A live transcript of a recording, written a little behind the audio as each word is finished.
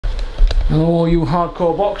Hello all you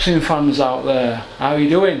hardcore boxing fans out there, how are you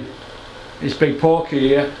doing? It's Big Porky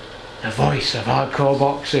here, the voice of hardcore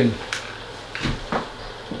boxing.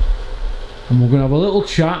 And we're going to have a little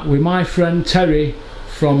chat with my friend Terry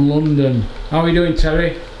from London. How are you doing,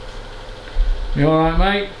 Terry? You alright,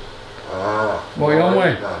 mate? What are you on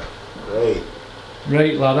with? Great.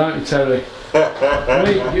 Great lad, aren't you, Terry?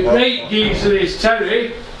 Great geezer is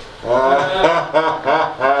Terry. How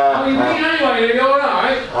are you doing anyway? Are you alright?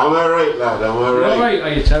 I'm alright, lad, I'm alright. You're alright,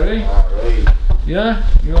 are you, Terry? Alright. Yeah?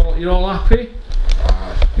 You're all happy?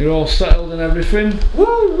 You're all settled and everything? Woo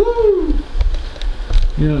woo!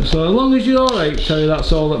 Yeah, so as long as you're alright, Terry,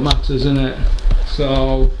 that's all that matters, isn't it?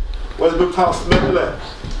 So... Where's my past medal?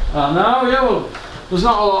 I know, yeah, well, there's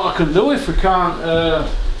not a lot I can do if we can't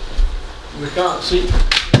see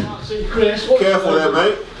Chris. What's Careful there,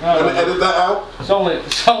 mate. Gonna edit that out. It's only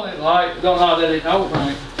like, don't know how to edit out,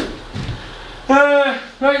 mate.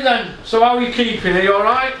 Right then, so how are you keeping? Are you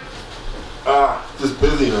alright? Just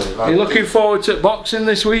busy, mate. Are you looking forward to boxing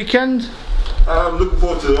this weekend? I'm looking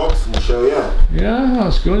forward to the Oxen show, yeah. Yeah,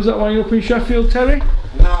 that's good. Is that why you're up in Sheffield, Terry?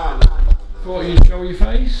 Nah. Thought you'd show your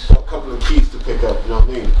face? Got a couple of keys to pick up, you know what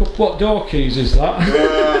I mean? What door keys is that?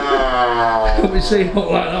 Yeah. Don't be saying look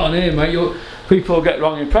like that on here, mate. People will get the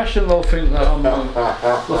wrong impression. They'll think that I'm bang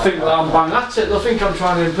at it. They'll think I'm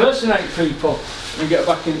trying to impersonate people and get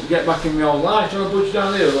back in my own life. Do you want to budge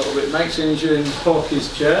down here a little bit, mate? Seeing as you're in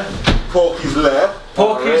Porky's chair. Porky's lair.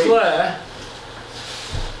 Porky's lair.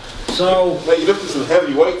 So, mate, you're lifting some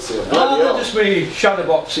heavy weights here. they're just me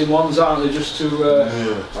shadowboxing ones, aren't they? Just to.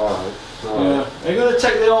 Yeah. Alright. Yeah. Are you going to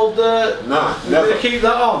take the old? Nah. You're going to keep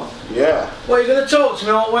that on? Yeah. Well, you're going to talk to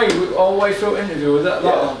me all the way through the interview with that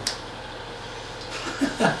on. You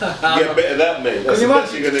get a bit of that, mate. That's the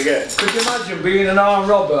best you're going to get. Could you imagine being an armed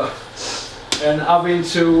robber and having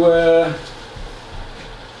to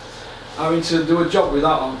do a job with that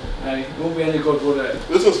on? Hey, it won't be any good, would it?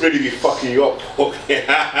 This must really be fucking you up, Porky.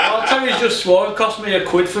 I'll tell you just what, it cost me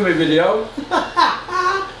 £1 for my video.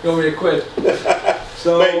 You owe me £1.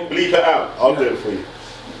 So, mate, bleep it out. I'll do it for you.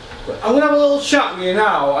 I'm going to have a little chat with you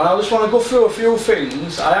now, and I just want to go through a few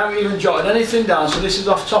things. I haven't even jotted anything down, so this is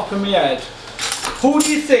off the top of my head. Who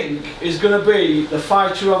do you think is going to be the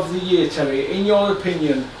fighter of the year, Terry, in your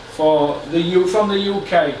opinion, from the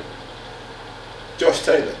UK? Josh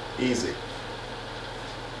Taylor, easy.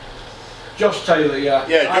 Josh Taylor, yeah.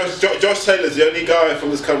 Yeah, Josh Taylor's the only guy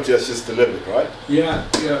from this country that's just delivered, right? Yeah.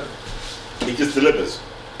 He just delivers.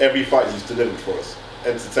 Every fight he's delivered for us.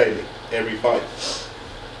 Entertaining. Every fight.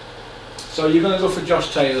 So you're going to go for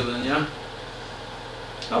Josh Taylor then, yeah?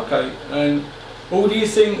 Okay, and who do you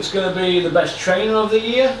think is going to be the best trainer of the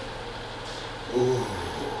year? Ooh.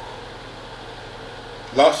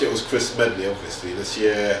 Last year it was Chris Medley, obviously. This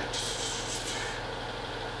year,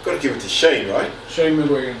 got to give it to Shane, right? Shane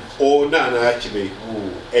McGuigan. Or no, actually,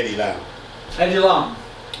 Eddie Lamb. Eddie Lamb.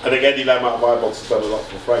 I think Eddie Lamb out of my box has done a lot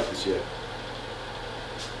for Frank this year.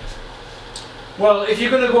 Well, if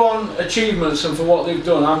you're going to go on achievements and for what they've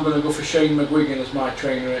done, I'm going to go for Shane McGuigan as my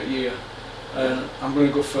trainer at year. And I'm going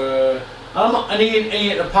to go for... he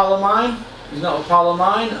ain't a pal of mine. He's not a pal of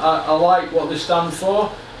mine. I like what they stand for.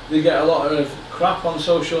 They get a lot of crap on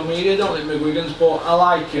social media, don't they, McGuigan's, but I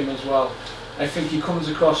like him as well. I think he comes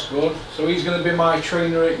across good. So he's going to be my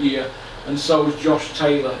trainer at year, and so is Josh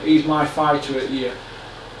Taylor. He's my fighter at year.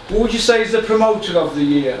 What would you say is the promoter of the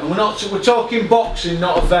year? And we're talking boxing,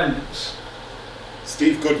 not events.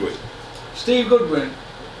 Steve Goodwin. Steve Goodwin,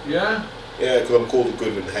 yeah? Yeah, because I'm called a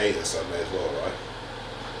Goodwin hater, so I may as well, right?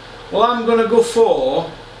 Well, I'm going to go for...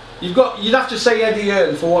 You'd have to say Eddie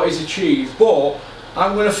Hearn for what he's achieved, but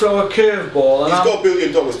I'm going to throw a curveball. He's got $1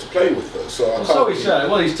 billion to play with, though, so I can't... So he said.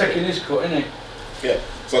 Well, he's taking his cut, isn't he? Yeah,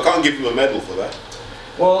 so I can't give him a medal for that.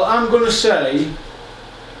 Well, I'm going to say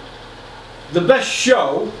the best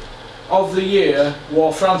show of the year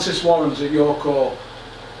was Francis Warren's at York Hall.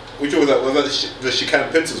 Which one was that? Was that the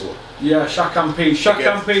Shakan Peters one? Yeah, Shakan Peters.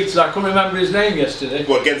 Shakan Peters. I couldn't remember his name yesterday.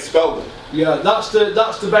 What, against Spelman? Yeah, that's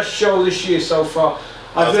the best show this year so far.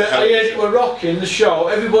 I heard it were rocking the show.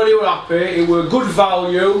 Everybody were happy. It were good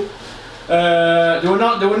value. There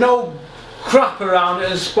were no crap around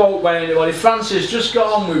it and spoke by anybody. Francis just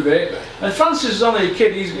got on with it. And Francis is only a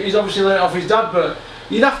kid. He's obviously learned off his dad, but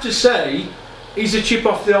you'd have to say he's a chip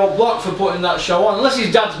off the old block for putting that show on. Unless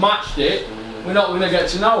his dad's matched it, we're not going to get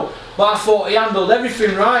to know. But I thought he handled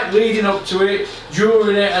everything right, leading up to it,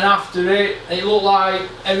 during it and after it. It looked like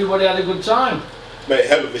everybody had a good time. Mate,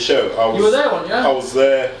 hell of a show. You were there, weren't you? I was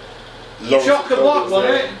there. Chock-a-block,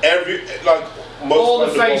 wasn't it? All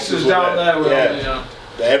the faces down there were yeah.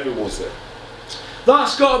 Everyone was there.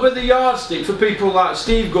 That's got to be the yardstick for people like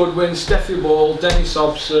Steve Goodwin, Steffi Ball, Dennis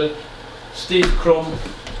Hobson, Steve Crump.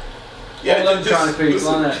 Yeah, all them just, kind of people,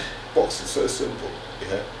 listen, isn't it? boxing's so simple.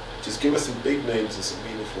 Yeah, just give us some big names and some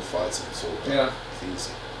meaningful fights, and it's all done. Yeah. It's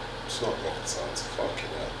easy. It's not rocket science. Fucking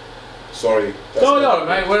hell. Sorry. No,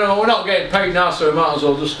 mate. We're not getting paid now, so we might as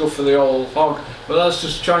well just go for the old hog. But let's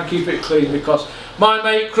just try and keep it clean, because my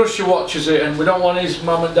mate Crusher watches it, and we don't want his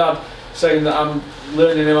mum and dad saying that I'm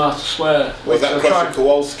learning him how to swear. Was that Crusher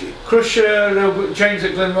Kowalski? Crusher trains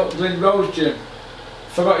at Glen Rose Gym.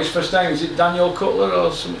 Forgot his first name. Is it Daniel Cutler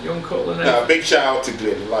or some young Cutler name? No, big shout out to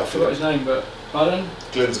Glenn. Life. Forgot his name, but pardon?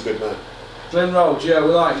 Glenn's a good man. Glen Rose, yeah,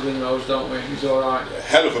 we like Glen Rose, don't we? He's alright. Yeah,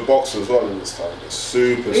 hell of a boxer as well in this time. He's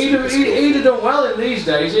super He'd have done well in these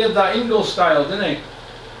days. He had that Ingle style, didn't he?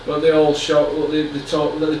 But they all shot, they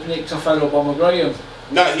nicked off Harold Bomber Graham.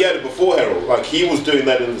 No, he had it before Harold. Like, he was doing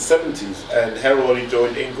that in the 70s, and Harold only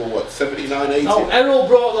joined Ingle, what, 79, 80? No, Errol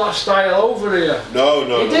brought that style over here. No.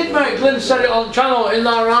 He did, mate. Glenn said it on channel, isn't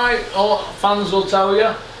that right? Or fans will tell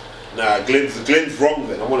you. Nah, Glenn's wrong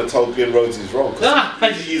then. I want to tell Glenn Rhodes he's wrong.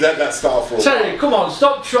 He's had that style for a while. Terry, come on,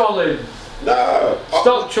 stop trolling. No.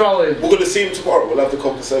 Stop trolling. We're going to see him tomorrow. We'll have the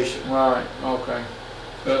conversation. Right, okay.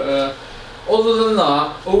 But other than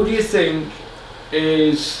that, who do you think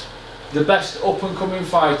is the best up-and-coming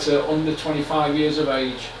fighter under 25 years of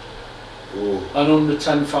age? Ooh. And under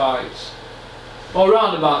 10 fights? Or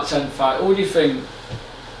around about 10 fights. Who do you think?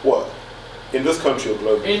 What? In this country or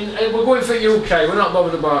globally? We're going for UK, we're not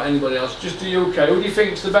bothered about anybody else, just the UK. Who do you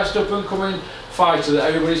think is the best up-and-coming fighter that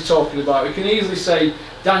everybody's talking about? We can easily say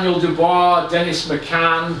Daniel Dubois, Dennis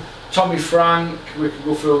McCann, Tommy Frank. We could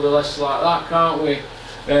go through all the lists like that, can't we?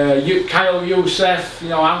 Kyle Youssef,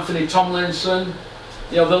 Anthony Tomlinson.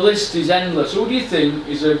 The list is endless. Who do you think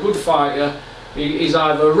is a good fighter? He's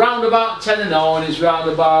either round about 10-0 and he's round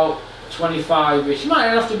about 25-ish. He might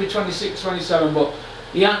have to be 26, 27, but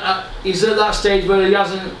he's at that stage where he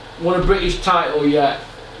hasn't won a British title yet.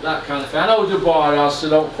 That kind of thing. I know Dubois has, so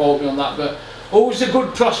don't quote me on that, but who's a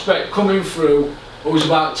good prospect coming through who's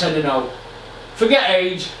about 10-0? Forget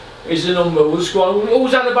age, is the number. We'll just go on.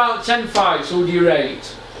 Who's had about 10 fights? Who do you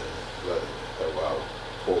rate? Oh, wow.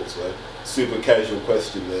 Pause, man. Super casual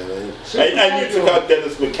question there, man. And you took out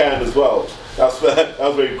Dennis McCann as well. That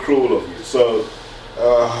was very cruel of you. So,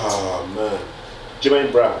 man.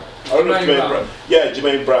 Jermaine Brown. I don't know if Jermaine Brown. Yeah,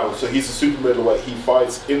 Jermaine Brown. So he's a super middleweight. He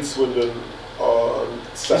fights in Swindon on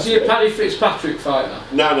Saturday. Is he a Paddy Fitzpatrick fighter?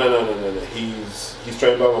 No. He's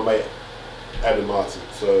trained by my mate Adam Martin.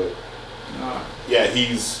 So, yeah,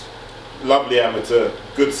 he's lovely amateur,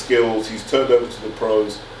 good skills. He's turned over to the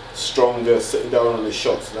pros, stronger, sitting down on his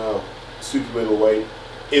shots now. Super middleweight.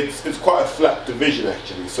 It's quite a flat division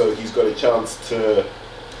actually, so he's got a chance to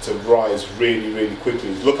rise really, really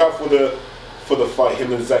quickly. Look out for the fight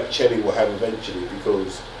him and Zach Chelly will have eventually,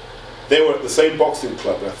 because they were at the same boxing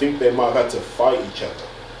club and I think they might have had to fight each other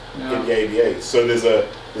in the ABA. So there's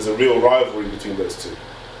a real rivalry between those two.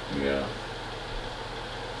 Yeah.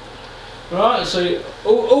 Right, so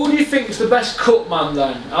who do you think is the best cut man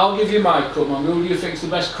then? I'll give you my cut man. Who do you think is the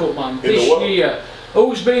best cut man this year?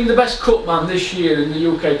 Who's been the best cut man this year in the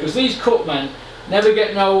UK? Because these cut men never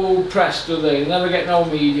get no press, do they? They never get no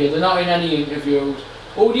media. They're not in any interviews.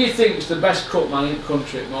 Who do you think is the best cut man in the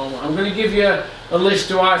country at the moment? I'm going to give you a list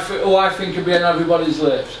who I think will be on everybody's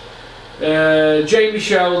list. Jamie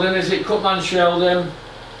Sheldon, is it Cutman Sheldon?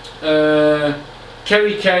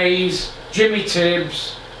 Kerry Kays, Jimmy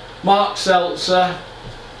Tibbs, Mark Seltzer,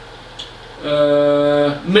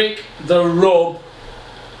 Mick the Rub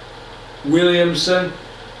Williamson.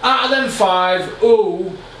 Out of them 5,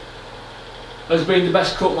 who has been the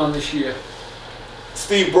best cut man this year?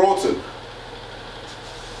 Steve Broughton.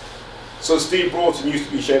 So Steve Broughton used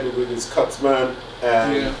to be Shane McGuigan's cuts man,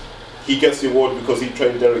 and he gets the award because he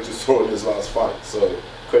trained Derek Chisora in his last fight. So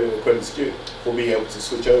credit's due for being able to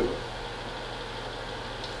switch over.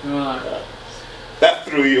 Right. That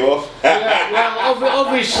threw you off. Yeah, well,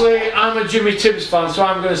 obviously I'm a Jimmy Tibbs fan, so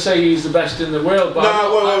I'm going to say he's the best in the world. But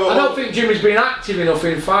I don't think Jimmy's been active enough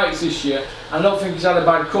in fights this year. I don't think he's had a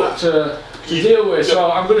bad cut to deal with.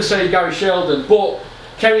 So I'm going to say Gary Sheldon. But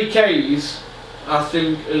Kerry Kays, I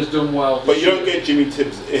think, has done well. But you don't get Jimmy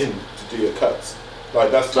Tibbs in to do your cuts.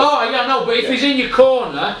 Like that's. Oh yeah, no. But if he's in your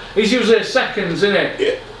corner, he's usually a seconds, isn't it?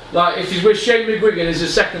 Yeah. Like if he's with Shane McGuigan, he's a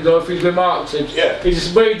second, or if he's with Mark Tibbs, he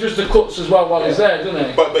does the cuts as well while he's there, doesn't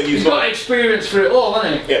he? But he's got experience for it all,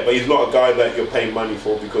 hasn't he? Yeah, but he's not a guy that you're paying money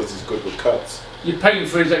for because he's good with cuts. You're paying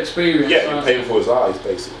for his experience. Yeah, you're paying for his eyes,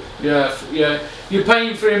 basically. Yeah. You're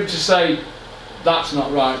paying for him to say that's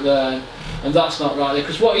not right there and that's not right there,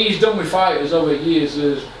 because what he's done with fighters over years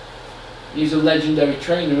is He's a legendary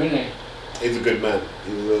trainer, isn't he? He's a good man.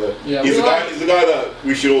 He's a guy that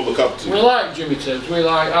we should all look up to. We like Jimmy Tibbs.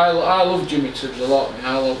 I love Jimmy Tibbs a lot.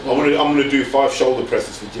 I'm gonna do 5 shoulder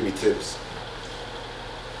presses for Jimmy Tibbs.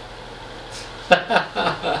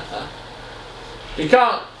 He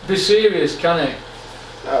can't be serious, can he?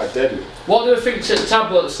 Ah, deadly. What do you think to the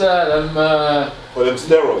tablets there? Them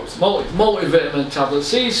steroids. Multivitamin tablets.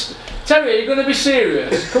 See, Terry, are you going to be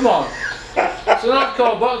serious? Come on. It's an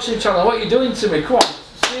hardcore boxing channel. What are you doing to me? Come on.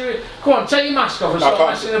 Serious. Come on, take your mask off and stop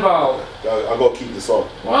messing about. I've got to keep this on.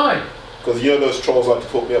 Why? Because you know those trolls like to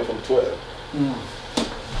put me up on Twitter.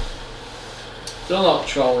 They'll not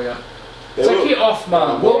troll you. Take it off,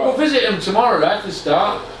 man. We'll visit them tomorrow, at the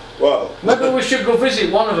start. Well, maybe we should go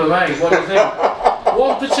visit one of them, eh? What do you think?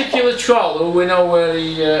 One particular troll who we know where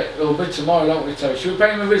he'll be tomorrow, don't we, Terry? Should we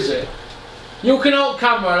pay him a visit? You can hold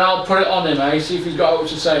camera and I'll put it on him, eh? See if he's got what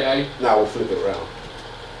to say, eh? Now we'll flip it around.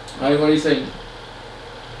 Hey, what do you think?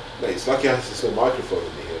 Mate, it's like you have to put a microphone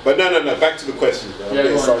in here. But no, back to the questions, man. I'm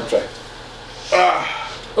getting sidetracked.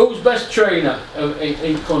 Who's best trainer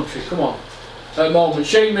in the country? Come on. At the moment,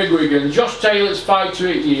 Shane McGuigan, Josh Taylor's fighter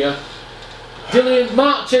of the year.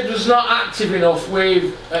 Mark Tibbs was not active enough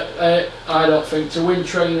with, I don't think, to win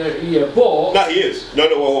trainer of the year, but... No, he is. No,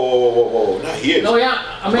 whoa. No, he is. No, he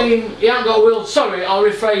hasn't got a world... Sorry, I'll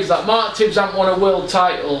rephrase that. Mark Tibbs hasn't won a world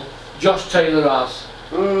title. Josh Taylor has.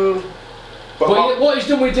 But what he's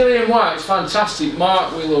done with Dillian White is fantastic.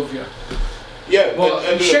 Mark, we love you. Yeah,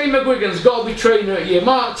 but Shane McGuigan's got to be trainer of the year.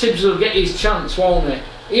 Mark Tibbs will get his chance, won't he?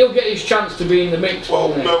 He'll get his chance to be in the mix,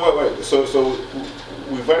 won't he? No, wait. So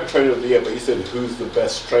we've had trainer of the year, but you said who's the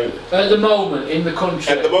best trainer? At the moment, in the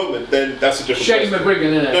country. At the moment, then that's a different Shane question.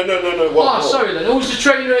 McGuigan, isn't it? No. Sorry then. Who's the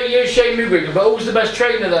trainer of the year? Shane McGuigan. But who's the best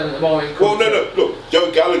trainer then at the moment? Well, no. Look, Joe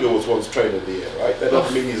Gallagher was once trainer of the year, right? That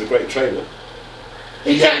doesn't mean he's a great trainer.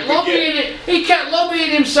 He kept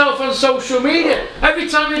lobbying himself on social media. Every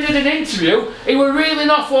time he did an interview, he were reeling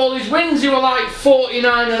off all his wins. He were like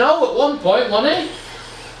 49-0 at one point, wasn't he?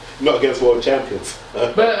 Not against world champions.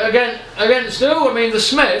 But against who? I mean, the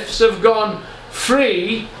Smiths have gone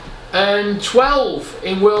 3-12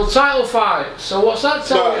 in world title fights. So what's that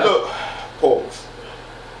tell you? Look, pause.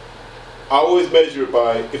 I always measure it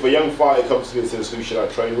by, if a young fighter comes to me and says, who should I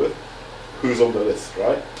train with? Who's on the list,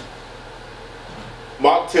 right?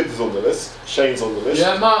 Mark Tibbs is on the list. Shane's on the list.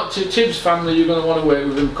 Yeah, Mark Tibbs' family, you're going to want to work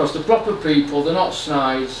with them because they're proper people. They're not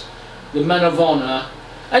snides. They're men of honour.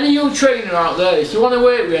 Any young trainer out there, if you want to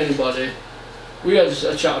work with anybody, we had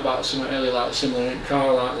a chat about something earlier, like similar in a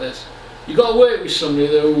car like this. You got to work with somebody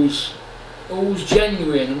who's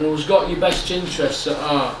genuine and who's got your best interests at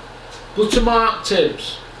heart. Go to Mark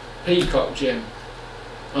Tibbs, Peacock Gym,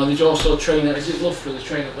 and there's also a trainer. Is it Loughborough? The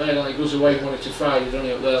trainer up there, and he goes away Monday to Friday, doesn't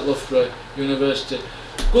he, up there at Loughborough University.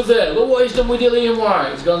 Go there. Look what he's done with Dillian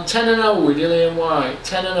White. He's gone 10-0 with Dillian White.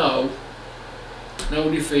 10-0. No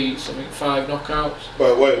defeats, I think 5 knockouts.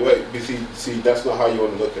 But wait, you see, that's not how you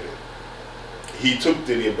want to look at it. He took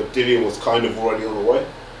Dillian, but Dillian was kind of already on the way.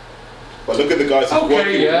 But look at the guys he's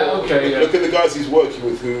working with. Look at the guys he's working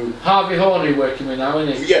with who... Harvey Horney working with now,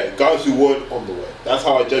 isn't he? Yeah, guys who weren't on the way. That's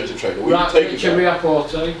how I judge a trainer. Richie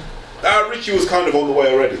Riaporte. Richie was kind of on the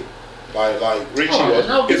way already. Like Richie was.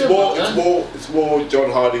 It's more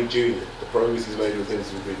John Harding Jr. The progress he's made with him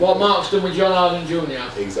is really what Mark's done with John Harding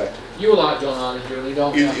Jr. Exactly. You like John Harding Jr.,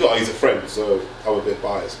 don't you? He's a friend, so I'm a bit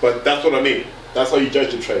biased. But that's what I mean. That's how you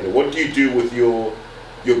judge a trainer. What do you do with your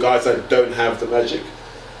guys that don't have the magic?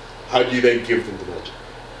 How do you then give them the magic?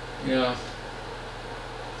 Yeah.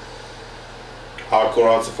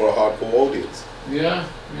 Hardcore answer for a hardcore audience. Yeah,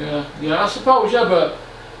 I suppose, yeah, but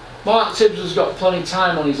Mark Tibbs has got plenty of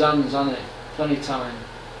time on his hands, hasn't he? Plenty of time.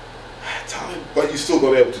 But you still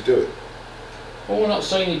got to be able to do it. Well, we're not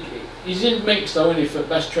saying he's in mix though, isn't he, for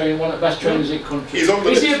best trainer, one of the best trainers in the country. He's on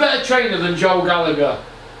the list. He a better trainer than Joe Gallagher?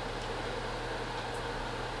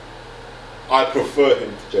 I prefer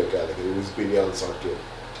him to Joe Gallagher, who's been the outside kid.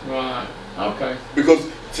 Right, okay. Because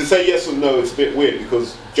to say yes or no, it's a bit weird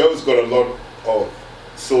because Joe's got a lot of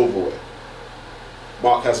silverware.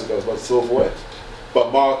 Mark hasn't got as much silverware.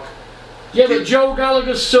 But Mark... Yeah, but Joe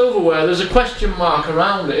Gallagher's silverware, there's a question mark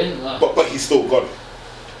around it, isn't there? But he's still got it.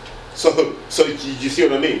 So you see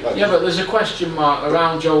what I mean? Like, yeah, but there's a question mark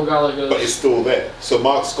around Joe Gallagher's... But it's still there. So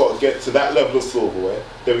Mark's got to get to that level of silverware,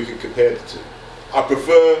 then we can compare the two. I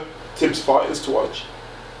prefer Tibbs fighters to watch.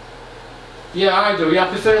 Yeah, I do. Yeah, I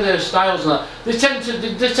prefer their styles and that. They tend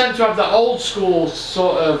to have that old school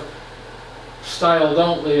sort of style,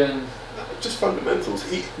 don't they? And just fundamentals.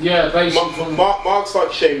 Basically. Mark's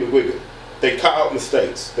like Shane McGuigan. They cut out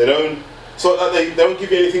mistakes. They don't So they don't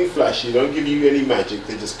give you anything flashy, they don't give you any magic,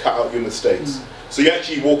 they just cut out your mistakes. So you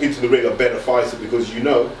actually walk into the ring a better fighter because you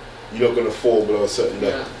know you're not going to fall below a certain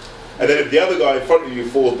level. And then if the other guy in front of you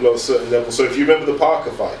falls below a certain level, so if you remember the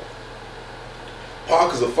Parker fight,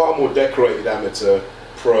 Parker's a far more decorated amateur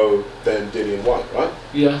pro than Dillian Whyte, right?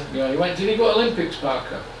 Yeah, did he go to Olympics,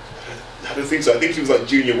 Parker? I don't think so. I think he was like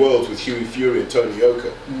Junior Worlds with Hughie Fury and Tony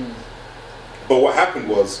Yoka. But what happened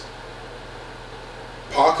was,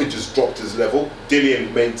 Parker just dropped his level.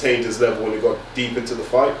 Dillian maintained his level when he got deep into the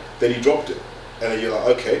fight. Then he dropped it. And then you're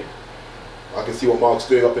like, okay, I can see what Mark's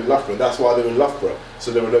doing up in Loughborough. And that's why they're in Loughborough.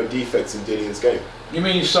 So there were no defects in Dillian's game. You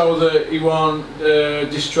mean so that he wasn't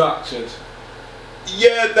distracted?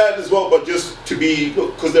 Yeah, that as well, but just to be,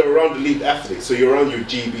 look, because they're around elite athletes. So you're around your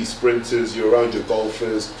GB sprinters, you're around your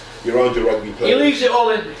golfers, you're around your rugby players. He leaves it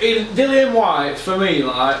all in Dillian Whyte, for me,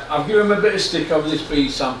 like, I've given him a bit of stick over this B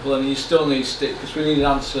sample and he still needs stick because we need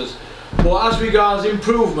answers. But as regards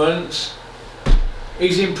improvements,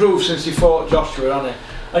 he's improved since he fought Joshua, hasn't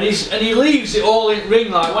he? And he leaves it all in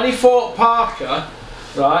ring. Like when he fought Parker,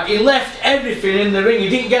 right, he left everything in the ring. He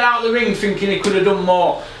didn't get out of the ring thinking he could have done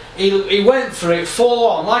more. He went for it full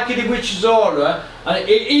on, like he did with Chisora, and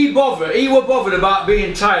he was bothered about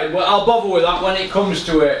being tired, but I'll bother with that when it comes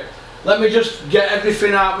to it. Let me just get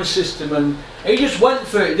everything out of my system, and he just went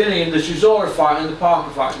for it, didn't he, in the Chisora fight and the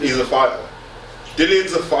Parker fight. He's a fighter.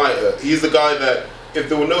 Dillian's a fighter. He's the guy that, if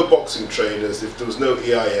there were no boxing trainers, if there was no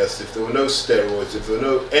EIS, if there were no steroids, if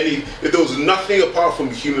there was nothing apart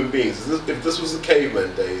from human beings, if this was the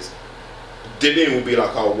caveman days, Dillian would be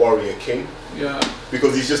like our warrior king. Yeah.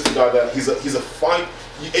 Because he's just a guy that he's a fight,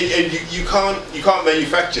 and you can't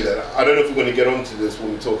manufacture that. I don't know if we're going to get onto this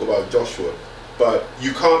when we talk about Joshua, but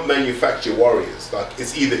you can't manufacture warriors. Like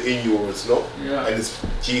it's either in you or it's not. Yeah. And it's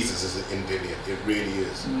Jesus is in Dillian. It really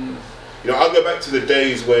is. You know, I'll go back to the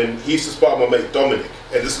days when he used to spar my mate Dominic,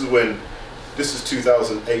 and this is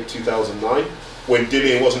 2008, 2009, when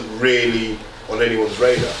Dillian wasn't really on anyone's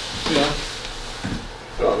radar. Yeah.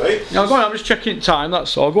 All right, mate. No, go on. I'm just checking time.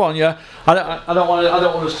 That's all. Go on. Yeah. I don't want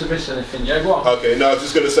us to miss anything. Yeah. Go on. Okay. No, I was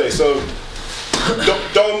just going to say. So,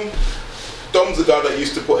 Dom's the guy that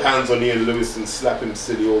used to put hands on Ian Lewis and slap him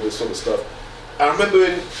silly, all this sort of stuff. I remember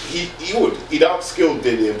when he'd outskill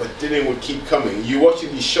Dillian, but Dillian would keep coming. You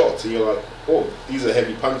watching these shots, and you're like, oh, these are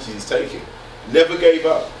heavy punches he's taking. Never gave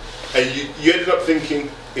up, and you ended up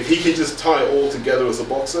thinking if he could just tie it all together as a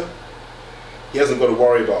boxer. He hasn't got to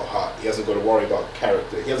worry about heart, he hasn't got to worry about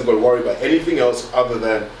character, he hasn't got to worry about anything else other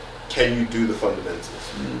than can you do the fundamentals.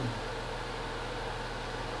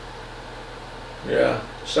 Yeah,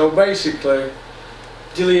 so basically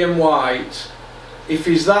Dillian Whyte, if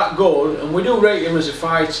he's that good, and we do rate him as a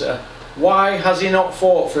fighter, why has he not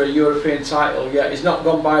fought for a European title yet? He's not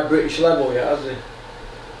gone by British level yet, has he?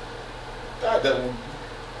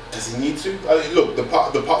 Does he need to? Look,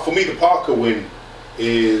 for me the Parker win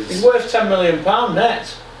is... He's worth £10 million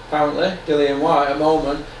net, apparently, Dillian Whyte at the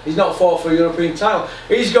moment. He's not fought for a European title.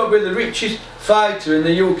 He's got to be the richest fighter in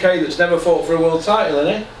the UK that's never fought for a world title,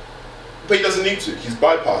 isn't he? But he doesn't need to. He's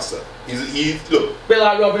bypassed that. Look. A bit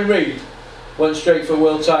like Robin Reed, went straight for a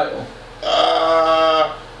world title.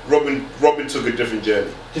 Robin took a different journey.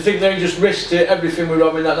 Do you think they just risked it, everything with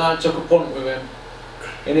Robin that night, took a punt with him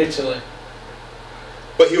in Italy?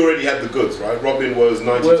 But he already had the goods, right? Robin was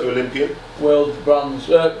 92 Olympian. World bronze,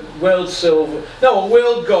 world silver, no,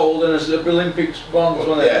 world gold and an Olympics bronze.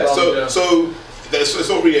 Yeah, so it's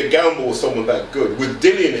not really a gamble with someone that good. With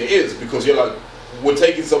Dillian it is, because you're like, we're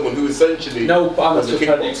taking someone who essentially was a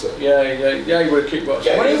kickboxer. Yeah, he was a kickboxer.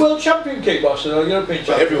 Yeah, when he world champion kickboxer or European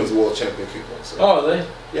champion? Everyone's a world champion kickboxer. Oh, are they?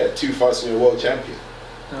 Yeah, 2 fights and you're a world champion.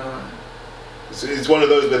 Alright. It's one of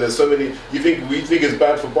those where there's so many. We think it's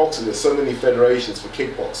bad for boxing. There's so many federations for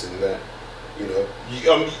kickboxing that, you know.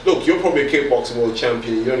 Look, you're probably a kickboxing world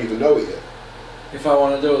champion. You don't even know it yet. If I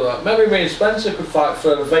want to do that, maybe me and Spencer could fight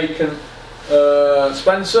for a vacant.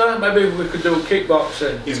 Spencer, maybe we could do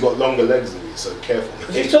kickboxing. He's got longer legs than me, so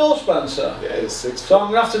careful. Is he tall, Spencer? Yeah, he's 6 foot. So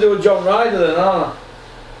I'm gonna have to do a John Ryder then, aren't I?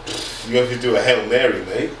 You have to do a Hail Mary,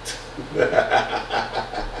 mate.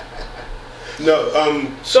 No,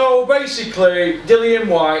 So basically, Dillian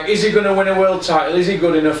Whyte, is he going to win a world title? Is he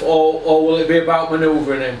good enough, or will it be about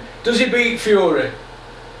manoeuvring him? Does he beat Fury?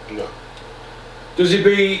 No. Does he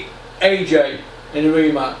beat AJ in a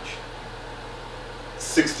rematch?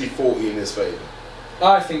 60-40 in his favour.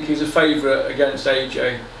 I think he's a favourite against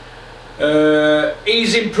AJ.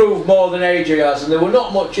 He's improved more than AJ has, and there were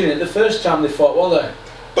not much in it the first time they fought, were they?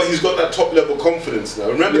 But he's got that top level confidence now.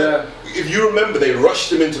 Remember, that, if you remember, they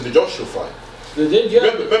rushed him into the Joshua fight. They did, yeah.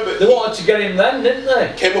 Remember, they wanted to get him then, didn't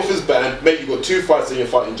they? Came off his ban, mate, you got 2 fights and you're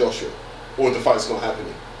fighting Joshua. or the fight's not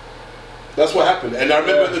happening. That's what happened. And I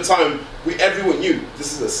remember at the time, everyone knew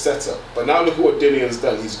this is a setup. But now look at what Dillian's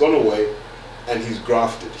done. He's gone away and he's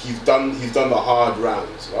grafted. He's done the hard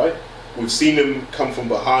rounds, right? We've seen him come from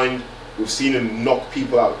behind. We've seen him knock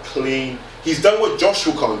people out clean. He's done what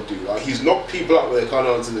Joshua can't do. Like, he's knocked people out where they can't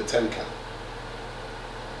answer the 10 count.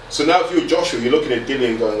 So now if you're Joshua, you're looking at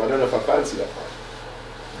Dillian going, I don't know if I fancy that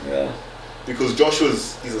fight. Yeah. Because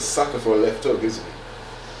he's a sucker for a left hook, isn't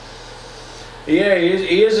he? Yeah,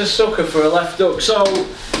 he is a sucker for a left hook. So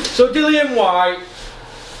Dillian Whyte,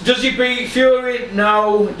 does he beat Fury?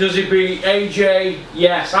 No. Does he beat AJ?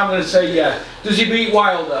 Yes. I'm going to say yeah. Does he beat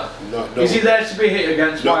Wilder? No. Is he there to be hit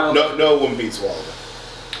against Wilder? No one beats Wilder.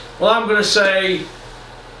 Well, I'm going to say,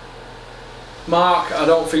 Mark, I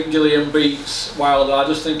don't think Dillian beats Wilder. I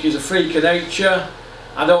just think he's a freak of nature.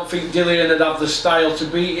 I don't think Dillian would have the style to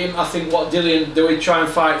beat him. I think what Dillian do is try and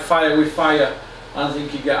fight fire with fire. I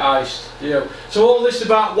think he'd get iced. So all this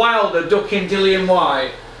about Wilder ducking Dillian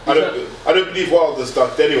Whyte. I don't believe Wilder's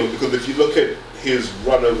ducked anyone, because if you look at his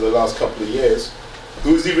run over the last couple of years,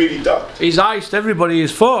 who's he really ducked? He's iced everybody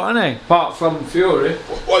he's fought, hasn't he? Apart from Fury.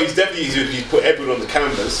 Well, he's put everyone on the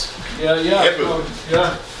canvas. Yeah. Everyone.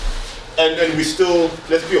 Yeah. And we still,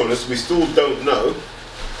 let's be honest, we still don't know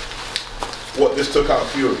what this took out of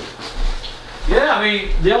Fury. Yeah, I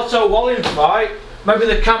mean, the Otto Wallin fight, maybe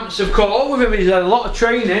the camps have caught up with him. He's had a lot of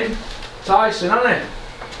training. Tyson, hasn't he?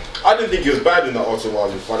 I didn't think he was bad in that Otto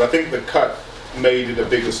Wallin fight. I think the cut made it a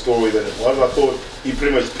bigger story than it was. I thought he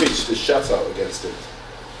pretty much pitched the shutout against him.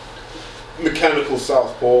 Mechanical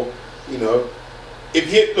southpaw, you know.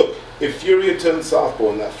 If Fury had turned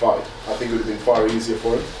southpaw in that fight, I think it would have been far easier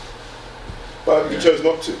for him. But he chose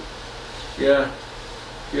not to. Yeah.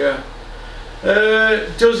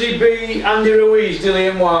 Does he beat Andy Ruiz,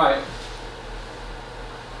 Dillian Whyte?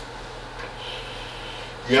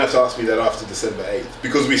 You have to ask me that after December 8th,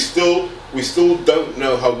 because we still don't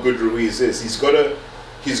know how good Ruiz is. He's got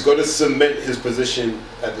to cement his position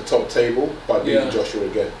at the top table by beating Joshua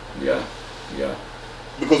again. Yeah.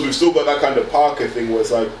 Because we've still got that kind of Parker thing where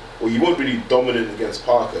it's like, well, you weren't really dominant against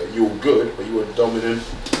Parker. You were good, but you weren't dominant.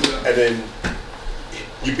 Yeah. And then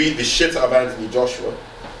you beat the shit out of Anthony Joshua.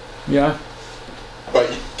 Yeah.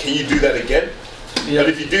 But can you do that again? Yeah. And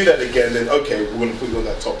if you do that again, then okay, we're going to put you on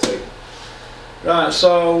that top table. Right,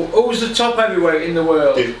 so who's the top heavyweight in the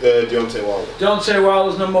world? Deontay Wilder. Deontay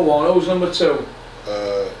Wilder's number 1. Who's number 2?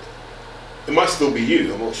 It might still be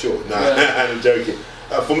you, I'm not sure. Nah, I'm joking.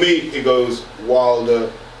 For me, it goes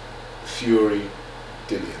Wilder, Fury,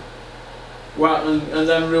 Dillian. Well, and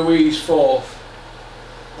then Ruiz 4th.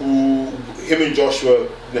 Ooh, him and Joshua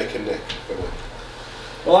neck and neck.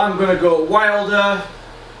 Well, I'm going to go Wilder,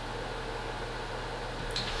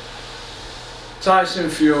 Tyson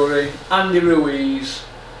Fury, Andy Ruiz,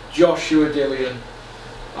 Joshua Dillian.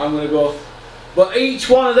 I'm going to go. But each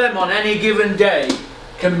one of them on any given day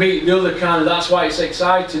can beat the other kind of. That's why it's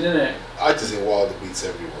exciting, isn't it? I just think Wilder beats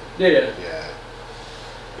everyone. Do you? Yeah.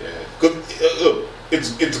 Because look,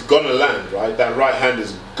 it's gonna land, right? That right hand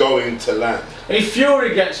is going to land. If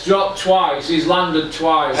Fury gets dropped twice, he's landed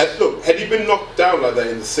twice. Had he been knocked down like that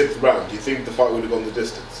in the 6th round, do you think the fight would have gone the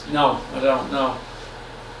distance? No, I don't know.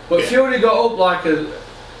 But Fury got up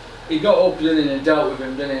he got up, didn't he, and dealt with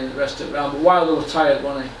him, didn't he, in the rest of the round. But Wilder was tired,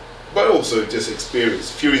 wasn't he? But also just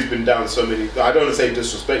experience. Fury's been down so many, I don't want to say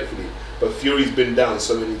disrespectfully, but Fury's been down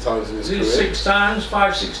so many times in his career. 6 times,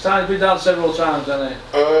 5, 6 times, been down several times, hasn't he?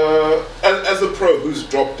 As a pro, who's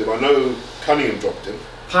dropped him? I know Cunningham dropped him.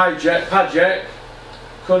 Pajek,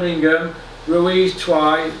 Cunningham, Ruiz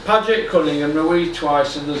twice, Pajek, Cunningham, Ruiz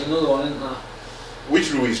twice, and there's another one, isn't there?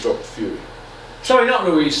 Which Ruiz dropped Fury? Sorry, not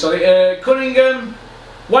Ruiz, sorry. Cunningham,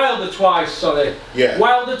 Wilder twice, sorry. Yeah.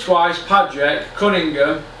 Wilder twice, Pajek,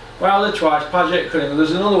 Cunningham, Wilder twice, Pajek, Cunningham.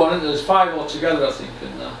 There's another one, isn't there? There's 5 altogether, I think,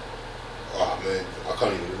 isn't there? Oh man, I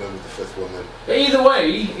can't even remember the 5th one then. But either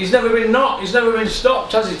way, he's never been knocked, he's never been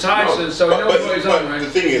stopped, has he, Tyson? No, so he knows what he's on, right? The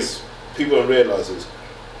thing is, people don't realise is,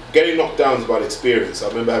 getting knocked down is about experience. I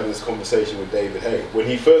remember having this conversation with David Hay. When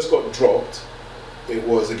he first got dropped, it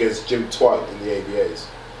was against Jim Twight in the ABAs.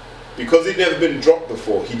 Because he'd never been dropped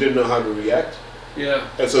before, he didn't know how to react. Yeah.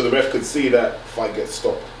 And so the ref could see that fight get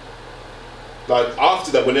stopped. Like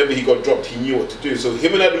after that, whenever he got dropped, he knew what to do. So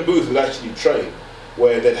him and Adam Booth would actually train,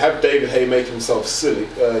 where they'd have David Hay make himself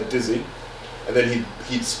dizzy, and then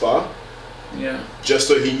he'd spar. Yeah. Just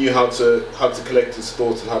so he knew how to collect his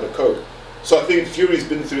thoughts and how to cope. So I think Fury's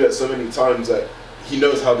been through that so many times that he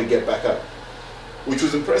knows how to get back up, which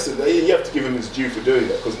was impressive. You have to give him his due for doing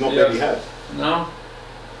that, because not many have. No.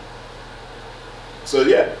 So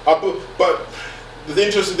yeah, but the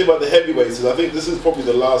interesting thing about the heavyweights is I think this is probably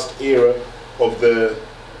the last era of the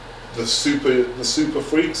super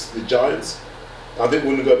freaks, the giants. I think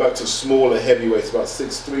we're going to go back to smaller heavyweights, about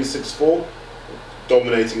 6'3", 6'4",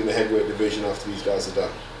 dominating in the heavyweight division after these guys are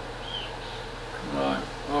done. Right.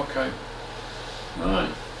 Okay. Right.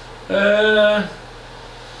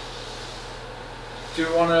 Do you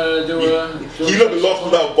want to do a... You look lost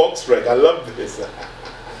without box rec. I love this.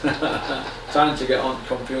 Time to get on the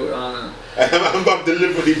computer, aren't I'm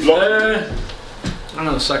deliberately blocking. Hang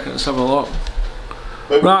on a second, let's have a look.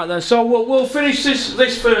 Right then, so we'll finish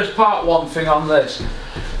this first part one thing on this.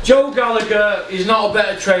 Joe Gallagher is not a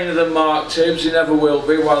better trainer than Mark Tibbs, he never will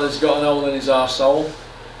be while he's got an hole in his arsehole.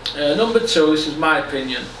 Number 2, this is my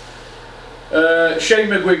opinion. Shane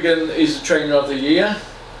McGuigan is the trainer of the year.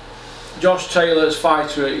 Josh Taylor's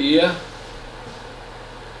fighter of the year.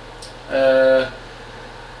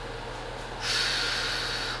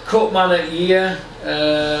 Cutman at year.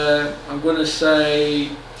 I'm going to say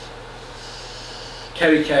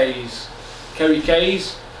Kerry Kays. Kerry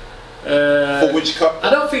Kays. For which cut? I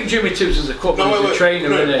don't think Jimmy Tibbs is a cutman, he's a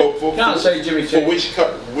trainer, isn't it? Can't say Jimmy Tibbs. For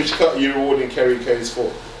which cut are you awarding Kerry Kays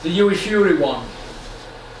for? The Hughie Fury one.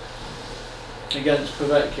 Against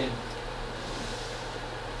Povetkin.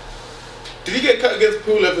 Did he get cut against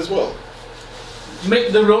Pulev as well?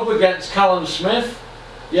 Mick the Rub against Callum Smith.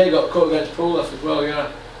 Yeah, he got cut against Pulev as well,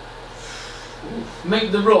 yeah.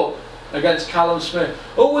 Mick the Rub against Callum Smith.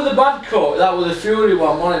 Oh, with a bad cut, that was the Fury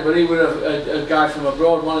one, wasn't it? But he was a guy from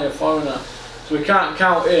abroad, wasn't he? A foreigner. So we can't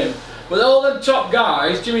count him. But all them top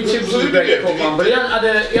guys, Jimmy Tibbs is a great cut man, but he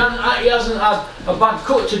hasn't had a bad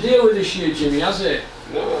cut to deal with this year, Jimmy, has he?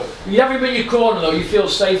 No. You have him in your corner though, you feel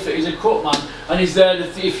safe that he's a cut man and he's there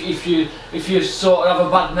if you sort of have a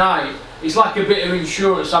bad night. It's like a bit of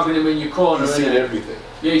insurance having him in your corner. He's seen everything.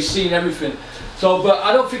 Yeah, he's seen everything. So, but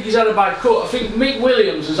I don't think he's had a bad cut. I think Mick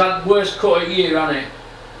Williams has had worst cut of the year, hasn't he?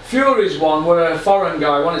 Fury's one were a foreign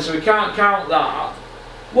guy, wasn't it? So we can't count that.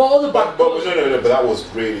 What other bad cuts? No, but that was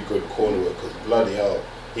really good corner work, because bloody hell.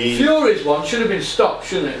 Fury's one should have been stopped,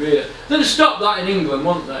 shouldn't it, really? They'd have stopped that in England,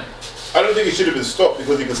 wouldn't they? I don't think it should have been stopped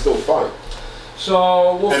because he can still fight.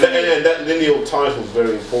 So and that lineal title is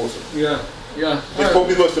very important. Yeah. It's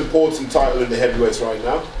probably the most important title in the heavyweights right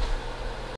now.